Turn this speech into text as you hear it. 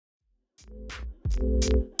Hey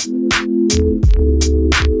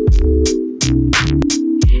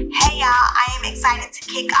y'all, I am excited to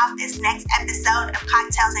kick off this next episode of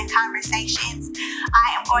Cocktails and Conversations.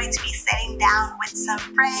 I am going to be sitting down with some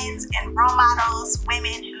friends and role models,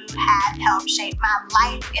 women who have helped shape my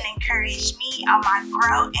life and encouraged me on my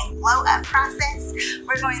grow and glow up process.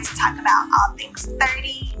 We're going to talk about all things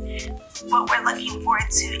 30, what we're looking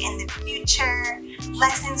forward to in the future,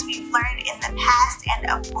 lessons we've learned in the past, and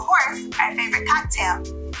of course, our favorite cocktail.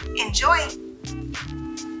 Enjoy!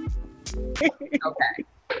 Okay.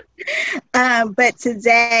 But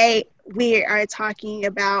today we are talking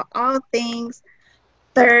about all things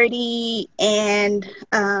 30 and,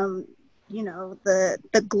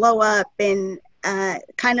 the glow up and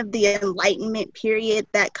kind of the enlightenment period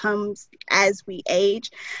that comes as we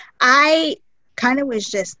age. I kind of was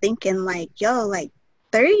just thinking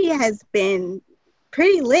 30 has been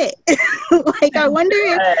pretty lit. I wonder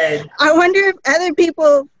if other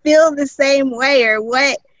people feel the same way, or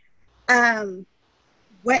what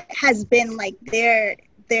has been their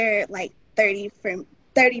 30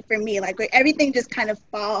 for me, where everything just kind of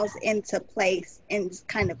falls into place and just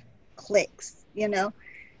kind of clicks,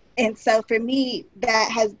 and so for me that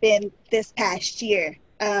has been this past year.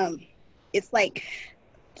 It's like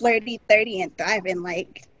flirty, 30 and thriving,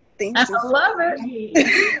 things I love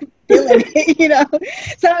it. feeling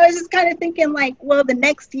it, so I was just kind of thinking the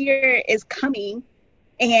next year is coming.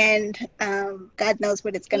 And God knows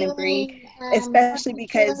what it's going to bring, especially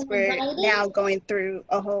because we're now going through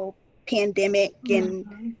a whole pandemic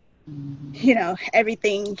and,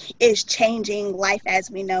 everything is changing life as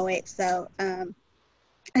we know it. So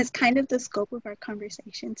it's kind of the scope of our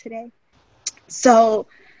conversation today. So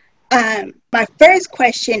my first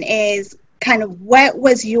question is kind of, what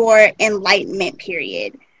was your enlightenment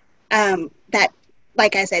period?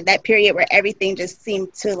 Like I said, that period where everything just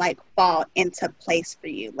seemed to fall into place for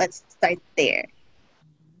you. Let's start there.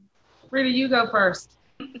 Rita, you go first.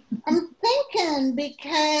 I'm thinking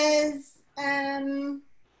because 30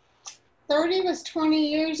 was 20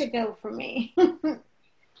 years ago for me,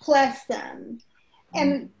 plus some.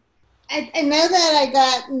 And I know that I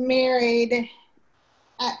got married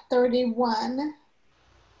at 31.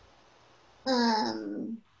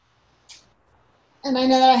 And I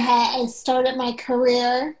know that I started my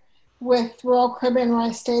career with Royal Caribbean, where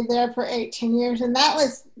I stayed there for 18 years, and that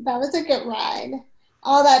was a good ride.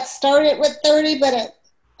 All that started with 30, but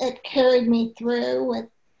it carried me through. With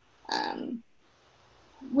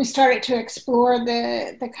we started to explore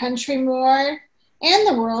the country more and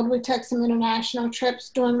the world. We took some international trips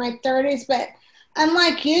during my 30s, but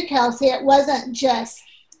unlike you, Kelsey, it wasn't just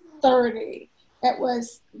 30. It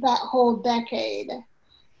was that whole decade.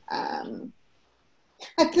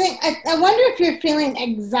 I wonder if you're feeling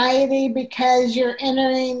anxiety because you're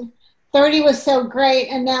entering 30 was so great,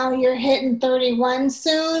 and now you're hitting 31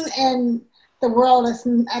 soon, and the world is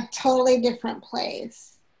in a totally different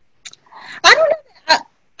place. I don't know.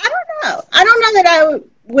 I don't know that I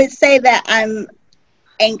would say that I'm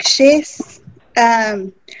anxious.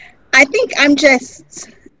 I think I'm just,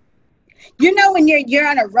 when you're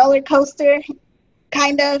on a roller coaster,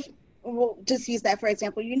 kind of. We'll just use that for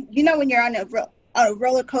example. When you're on a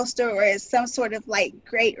roller coaster, or it's some sort of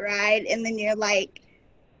great ride, and then you're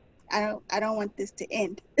I don't want this to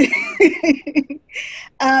end.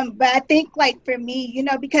 But I think for me,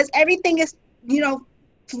 because everything is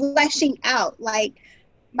fleshing out,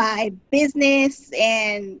 my business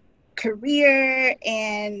and career,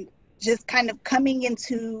 and just kind of coming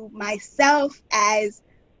into myself as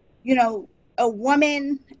a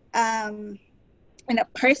woman and a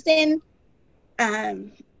person.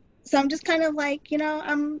 So I'm just kind of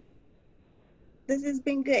this has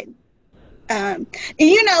been good. And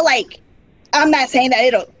I'm not saying that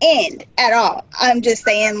it'll end at all. I'm just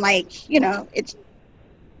saying it's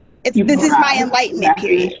this is my enlightenment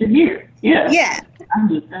period. Yeah.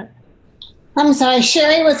 I'm sorry,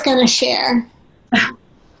 Sherry was going to share.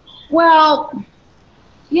 Well,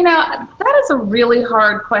 that is a really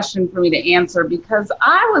hard question for me to answer, because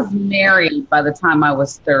I was married by the time I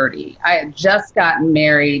was 30. I had just gotten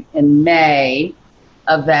married in May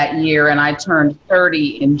of that year, and I turned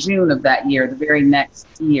 30 in June of that year, the very next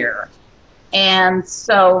year. And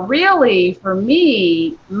so really, for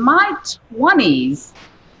me, my 20s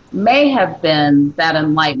may have been that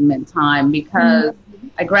enlightenment time, because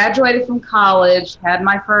I graduated from college, had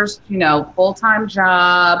my first, full-time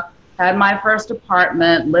job, had my first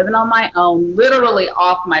apartment, living on my own, literally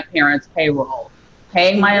off my parents' payroll,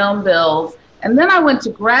 paying my own bills. And then I went to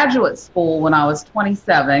graduate school when I was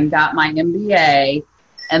 27, got my MBA,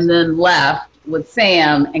 and then left with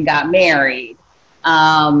Sam and got married.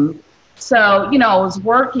 So, you know, I was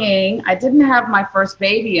working. I didn't have my first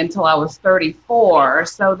baby until I was 34.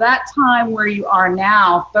 So that time where you are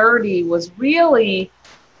now, 30, was really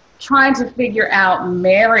trying to figure out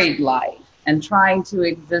married life and trying to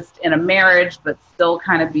exist in a marriage, but still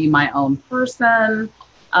kind of be my own person.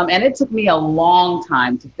 And it took me a long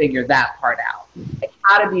time to figure that part out, like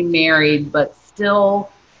how to be married, but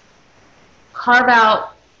still carve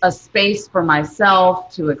out a space for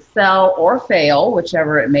myself to excel or fail,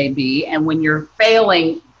 whichever it may be. And when you're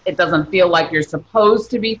failing, it doesn't feel like you're supposed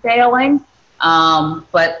to be failing,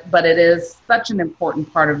 but it is such an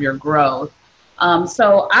important part of your growth.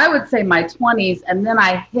 So I would say my 20s, and then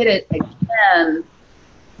I hit it again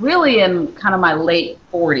really in kind of my late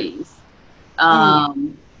 40s,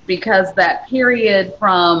 because that period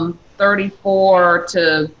from 34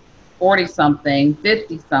 to 40-something,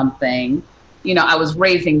 50-something, you know, I was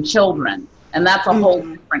raising children, and that's a whole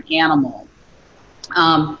different animal.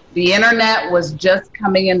 The internet was just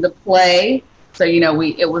coming into play. So, you know,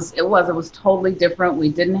 it was totally different. We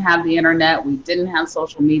didn't have the internet. We didn't have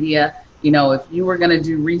social media. You know, if you were going to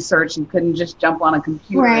do research, you couldn't just jump on a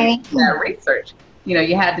computer and do that research. You know,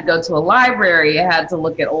 you had to go to a library. You had to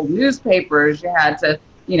look at old newspapers. You had to,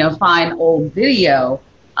 you know, find old video.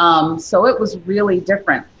 So it was really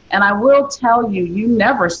different. And I will tell you, you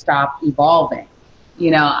never stop evolving.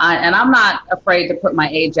 You know, and I'm not afraid to put my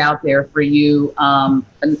age out there for you,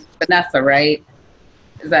 Vanessa, right?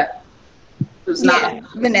 Is that who's not?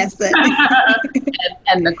 Vanessa.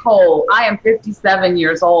 and Nicole. I am 57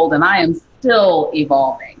 years old, and I am still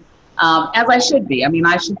evolving, as I should be. I mean,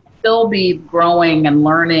 I should still be growing and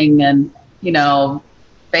learning and, you know,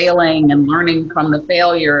 failing and learning from the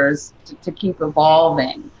failures to keep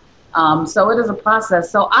evolving. So it is a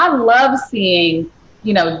process. So I love seeing,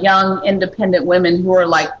 you know, young independent women who are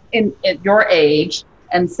like at your age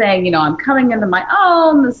and saying, you know, I'm coming into my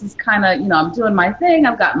own. This is kind of, you know, I'm doing my thing.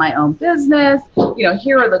 I've got my own business. You know,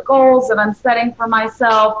 here are the goals that I'm setting for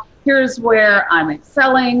myself. Here's where I'm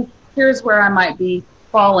excelling. Here's where I might be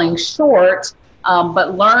falling short,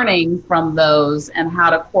 but learning from those and how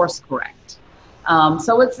to course correct.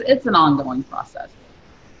 So it's an ongoing process.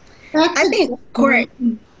 I think, Court,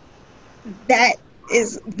 that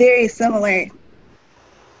is very similar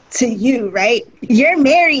to you, right? You're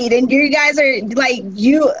married and you guys are like,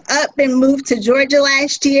 you up and moved to Georgia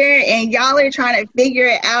last year and y'all are trying to figure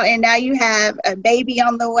it out, and now you have a baby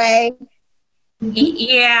on the way.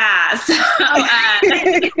 Yeah. So,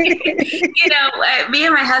 you know, me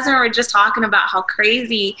and my husband were just talking about how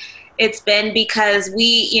crazy it's been because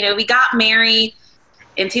we got married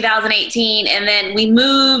in 2018, and then we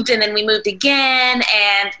moved, and then we moved again,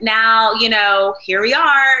 and now, you know, here we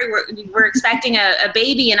are. We're expecting a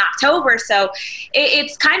baby in October, so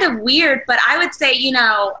it's kind of weird. But I would say, you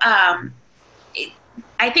know,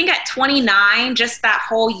 I think at 29, just that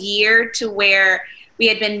whole year to where we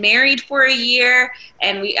had been married for a year,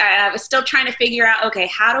 and I was still trying to figure out, okay,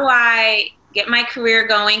 how do I get my career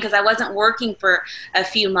going, because I wasn't working for a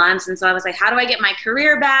few months. And so I was like, how do I get my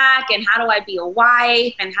career back, and how do I be a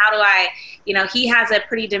wife, and how do I, you know, he has a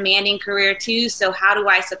pretty demanding career too, so how do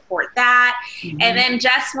I support that? And then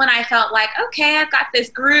just when I felt like, okay, I've got this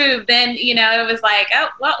groove, then, you know, it was like, oh,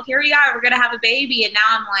 well, here we are, we're gonna have a baby. And now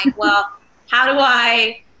I'm like, well, how do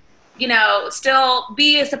I, you know, still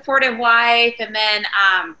be a supportive wife, and then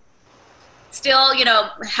still, you know,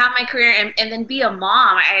 have my career and then be a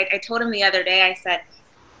mom. I told him the other day, I said,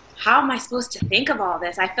 how am I supposed to think of all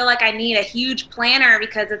this? I feel like I need a huge planner,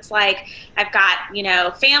 because it's like I've got, you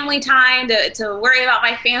know, family time to worry about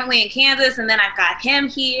my family in Kansas, and then I've got him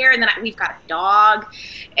here, and then we've got a dog,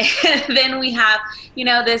 and then we have, you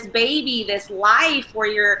know, this baby, this life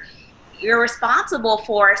where you're responsible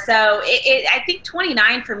for. So I think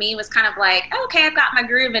 29 for me was kind of like, okay, I've got my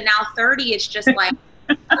groove, and now 30 it's just like,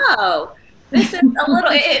 oh, this is a little,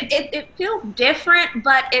 it feels different,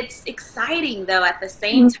 but it's exciting though at the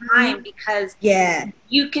same time, because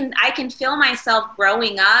I can feel myself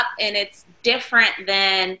growing up, and it's different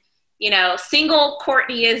than, you know, single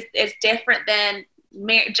Courtney is different than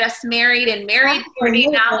just married, and married Courtney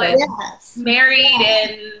now is married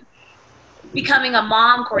and becoming a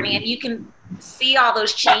mom Courtney, and you can see all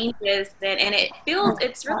those changes, and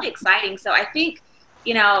it's really exciting. So I think,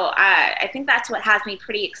 you know, I think that's what has me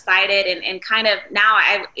pretty excited, and kind of now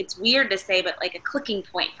it's weird to say, but like a clicking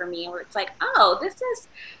point for me, where it's like, oh, this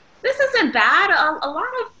isn't bad. A lot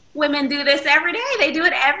of women do this every day. They do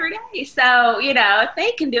it every day. So, you know, if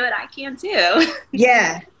they can do it, I can too.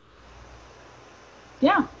 Yeah,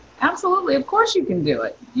 absolutely. Of course you can do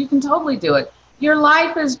it. You can totally do it. Your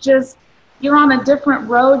life is just, you're on a different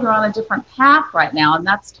road. You're on a different path right now, and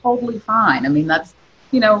that's totally fine. I mean, that's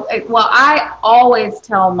Well, I always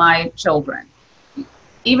tell my children,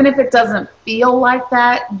 even if it doesn't feel like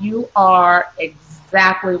that, you are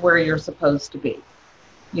exactly where you're supposed to be.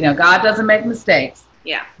 God doesn't make mistakes.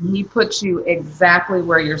 Yeah. He puts you exactly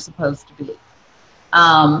where you're supposed to be.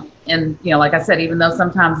 And like I said, even though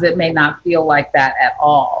sometimes it may not feel like that at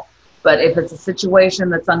all, but if it's a situation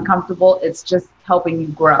that's uncomfortable, it's just helping you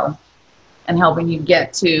grow and helping you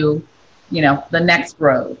get to, the next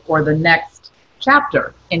road or the next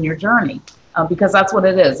chapter in your journey. Because that's what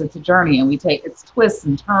it is. It's a journey, and it's twists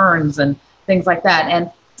and turns and things like that.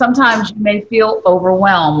 And sometimes you may feel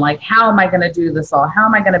overwhelmed, like, how am I going to do this all? How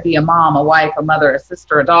am I going to be a mom, a wife, a mother, a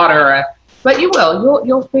sister, a daughter? But you will.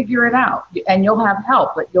 You'll figure it out, and you'll have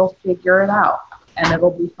help, but you'll figure it out, and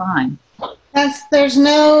it'll be fine. There's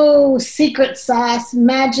no secret sauce,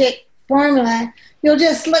 magic formula. You'll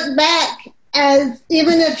just look back as,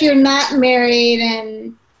 even if you're not married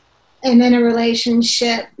and in a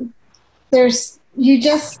relationship,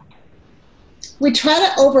 we try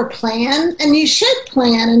to overplan, and you should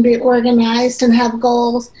plan and be organized and have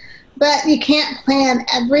goals, but you can't plan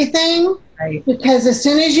everything. Right. Because as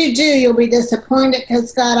soon as you do, you'll be disappointed,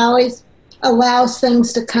 because God always allows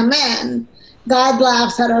things to come in. God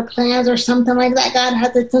laughs at our plans or something like that. God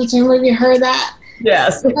has a sense of humor. Have you heard that?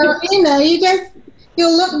 Yes. So,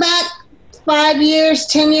 you'll look back 5 years,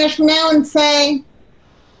 10 years from now and say,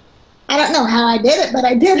 I don't know how I did it, but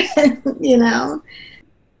I did it,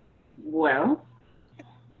 Well,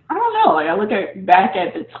 I don't know. Like, I look back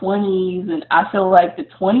at the 20s, and I feel like the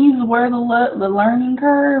 20s were the learning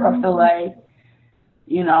curve. I feel like,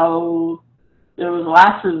 there was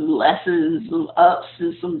lots of lessons, some ups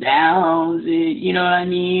and some downs, and, you know what I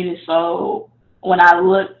mean? And so when I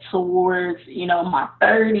look towards, my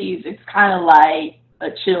 30s, it's kind of like a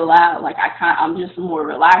chill out. Like, I'm just more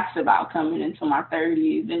relaxed about coming into my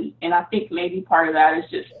 30s. And I think maybe part of that is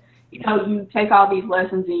just, you take all these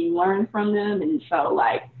lessons and you learn from them. And so,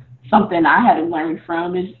 like, something I had to learn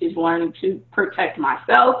from is learning to protect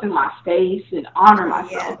myself and my space and honor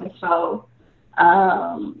myself. Yeah. And so,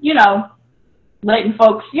 letting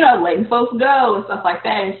folks go and stuff like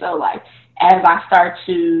that. And so, like, as I start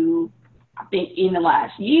to, I think in the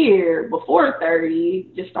last year before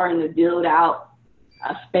 30, just starting to build out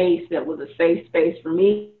a space that was a safe space for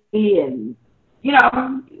me, and,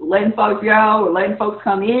 letting folks go or letting folks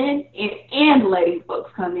come in and letting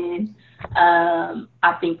folks come in.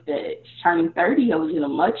 I think that turning 30, I was in a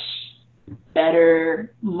much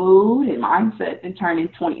better mood and mindset than turning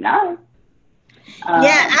 29.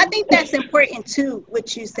 Yeah, I think that's important too,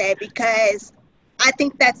 what you said, because I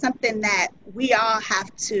think that's something that we all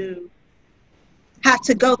have to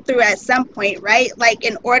go through at some point, right? Like,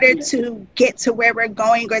 in order to get to where we're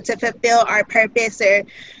going, or to fulfill our purpose, or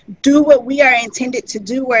do what we are intended to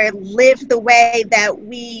do, or live the way that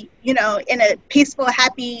we, in a peaceful,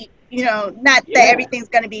 happy, not that everything's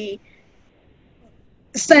going to be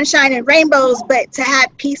sunshine and rainbows, but to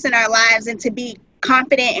have peace in our lives and to be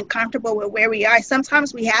confident and comfortable with where we are.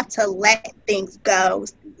 Sometimes we have to let things go,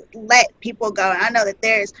 let people go. And I know that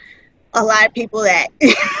there's a lot of people that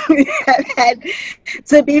have had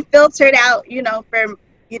to be filtered out,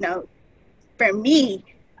 for me.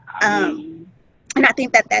 And I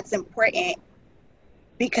think that that's important,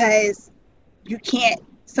 because you can't,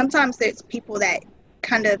 sometimes there's people that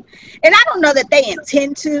kind of, and I don't know that they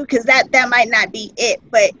intend to, because that might not be it,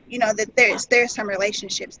 but that there's some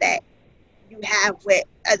relationships that you have with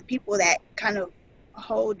other people that kind of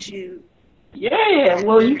hold you. Yeah,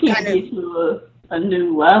 well, you can't get to a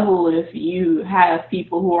new level if you have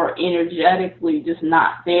people who are energetically just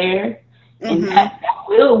not there, and that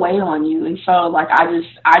will weigh on you. And so, like, I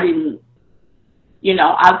didn't,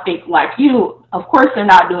 I think, like, of course they're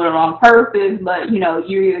not doing it on purpose, but,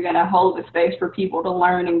 you're either going to hold the space for people to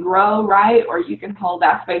learn and grow, right? Or you can hold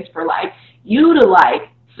that space for, like, you to, like,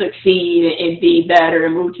 succeed and be better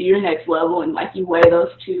and move to your next level. And, like, you weigh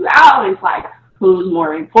those two out. It's like, who's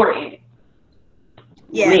more important?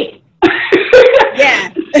 Yeah. Me.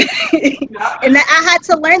 Yeah. And I had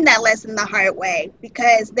to learn that lesson the hard way,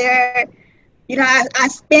 because I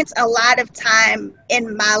spent a lot of time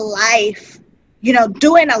in my life,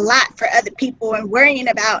 doing a lot for other people and worrying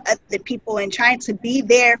about other people and trying to be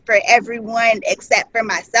there for everyone except for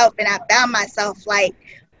myself. And I found myself, like,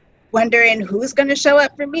 wondering who's going to show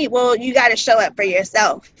up for me. Well, you got to show up for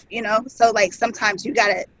yourself, So, like, sometimes you got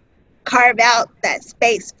to carve out that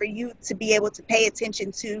space for you to be able to pay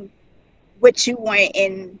attention to what you want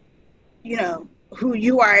and, who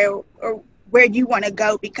you are or where you want to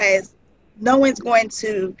go, because no one's going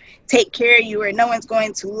to take care of you, or no one's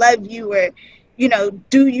going to love you, or,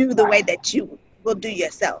 do you the way that you will do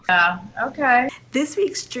yourself. Yeah, okay. This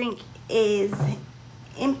week's drink is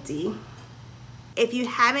empty. If you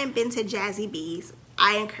haven't been to Jazzy B's,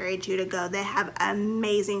 I encourage you to go. They have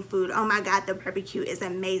amazing food. Oh my God, the barbecue is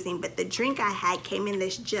amazing. But the drink I had came in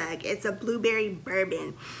this jug. It's a blueberry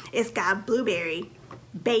bourbon. It's got blueberry,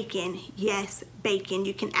 bacon. Yes, bacon.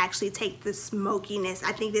 You can actually take the smokiness.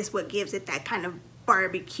 I think this is what gives it that kind of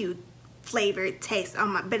barbecue flavored taste. Oh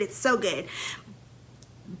my, but it's so good.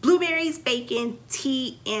 Blueberries, bacon,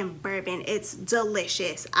 tea, and bourbon. It's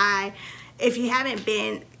delicious. If you haven't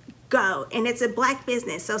been, go. And it's a Black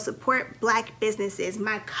business, so support Black businesses.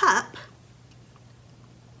 My cup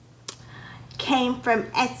came from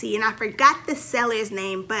Etsy, and I forgot the seller's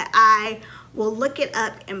name, but I will look it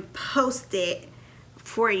up and post it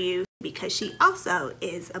for you because she also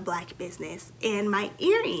is a Black business. And my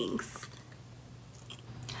earrings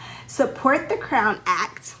support the Crown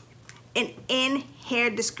Act and end hair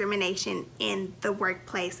discrimination in the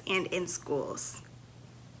workplace and in schools.